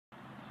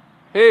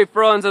Hey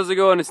Franz, how's it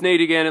going? It's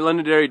Nate again at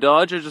Londonderry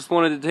Dodge. I just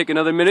wanted to take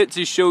another minute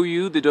to show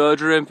you the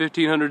Dodge Ram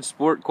 1500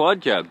 Sport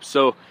Quad Cab.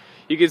 So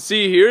you can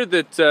see here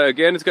that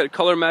again it's got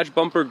color match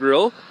bumper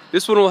grille.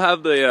 This one will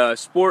have the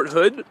sport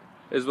hood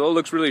as well,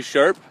 looks really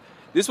sharp.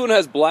 This one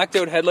has blacked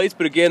out headlights,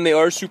 but again they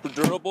are super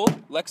durable.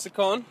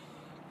 Lexicon.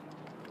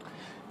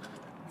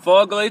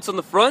 Fog lights on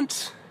the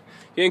front.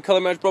 Again,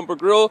 color match bumper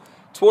grille.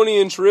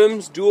 20-inch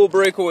rims, dual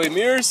breakaway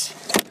mirrors,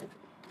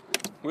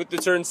 with the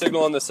turn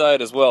signal on the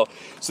side as well.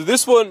 So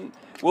this one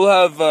will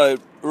have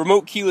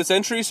remote keyless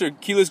entry, so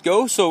keyless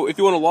go. So if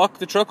you want to lock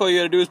the truck, all you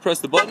gotta do is press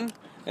the button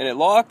and it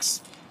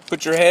locks.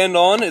 Put your hand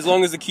on as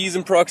long as the key's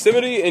in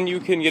proximity and you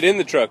can get in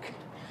the truck.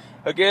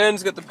 Again,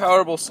 it's got the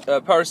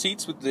power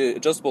seats with the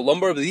adjustable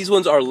lumbar, but these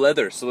ones are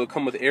leather, so they'll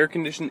come with air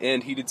conditioned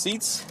and heated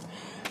seats.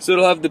 So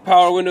it'll have the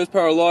power windows,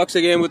 power locks,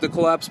 again with the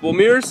collapsible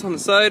mirrors on the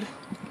side.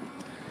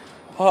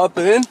 Hop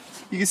it in.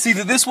 You can see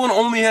that this one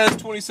only has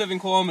 27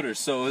 kilometers,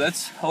 so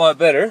that's a lot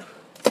better.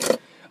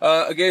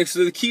 Again,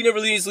 so the key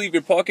never needs to leave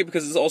your pocket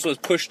because it also has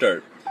push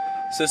start.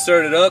 So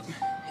start it up.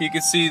 You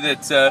can see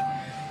that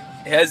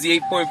it has the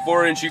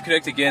 8.4-inch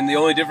Uconnect. Again, the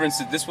only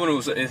difference is this one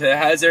was it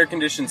has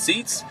air-conditioned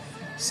seats.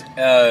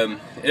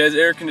 It has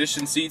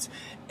air-conditioned seats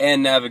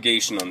and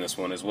navigation on this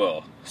one as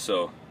well.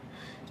 So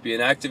it's being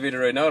activated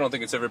right now. I don't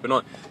think it's ever been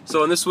on.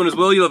 So on this one as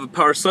well, you'll have a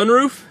power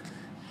sunroof.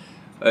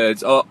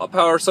 It's a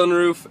power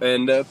sunroof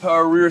and a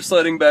power rear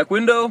sliding back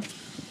window.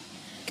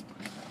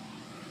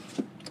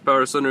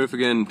 Power sunroof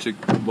again,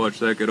 watch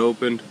that get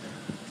opened.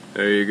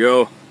 There you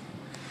go.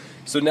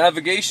 So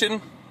navigation,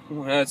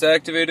 when it's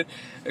activated,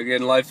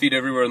 again live feed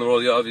everywhere in the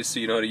world. You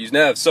obviously know how to use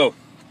nav. So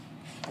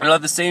it'll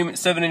have the same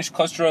 7-inch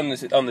cluster on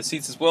the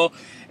seats as well,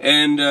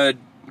 and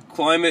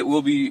climate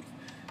will be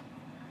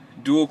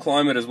dual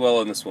climate as well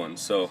on this one.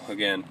 So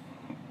again,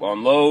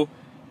 on low,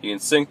 you can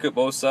sync it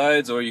both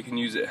sides, or you can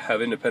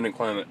have independent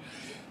climate.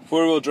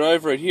 4-wheel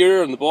drive right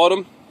here on the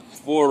bottom.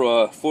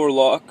 4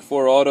 lock,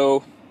 4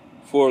 auto,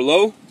 4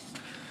 low.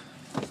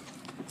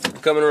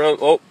 Coming around,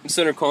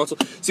 center console.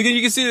 So again,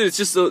 you can see that it's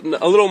just a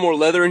little more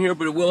leather in here,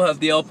 but it will have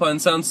the Alpine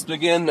sound system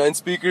again, 9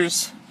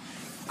 speakers,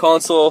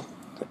 console,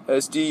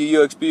 SD,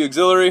 USB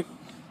auxiliary,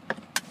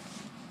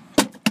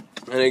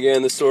 and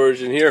again the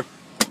storage in here.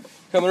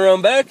 Coming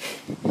around back.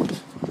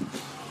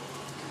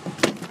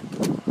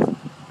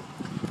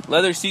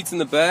 Leather seats in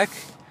the back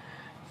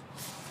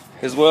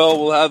as well.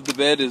 We'll have the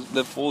bed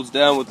that folds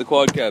down with the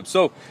quad cab.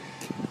 So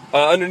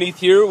underneath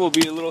here will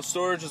be a little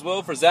storage as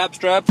well for zap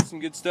straps, some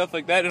good stuff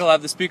like that. It'll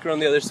have the speaker on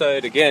the other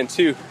side again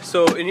too.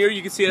 So in here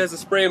you can see it has a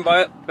spray and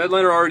bed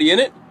liner already in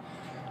it.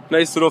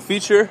 Nice little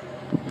feature.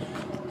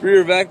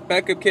 Rear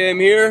backup cam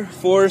here.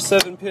 4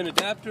 7-pin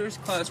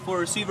adapters, class 4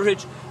 receiver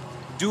hitch,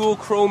 dual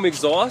chrome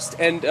exhaust,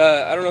 and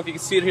I don't know if you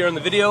can see it here on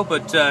the video,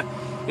 but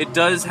it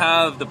does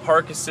have the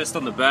park assist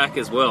on the back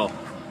as well.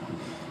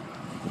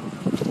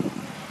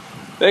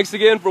 Thanks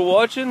again for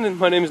watching, and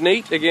my name is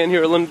Nate, again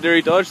here at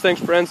Londonderry Dodge. Thanks,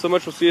 friends, so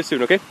much. We'll see you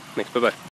soon, okay? Thanks, bye-bye.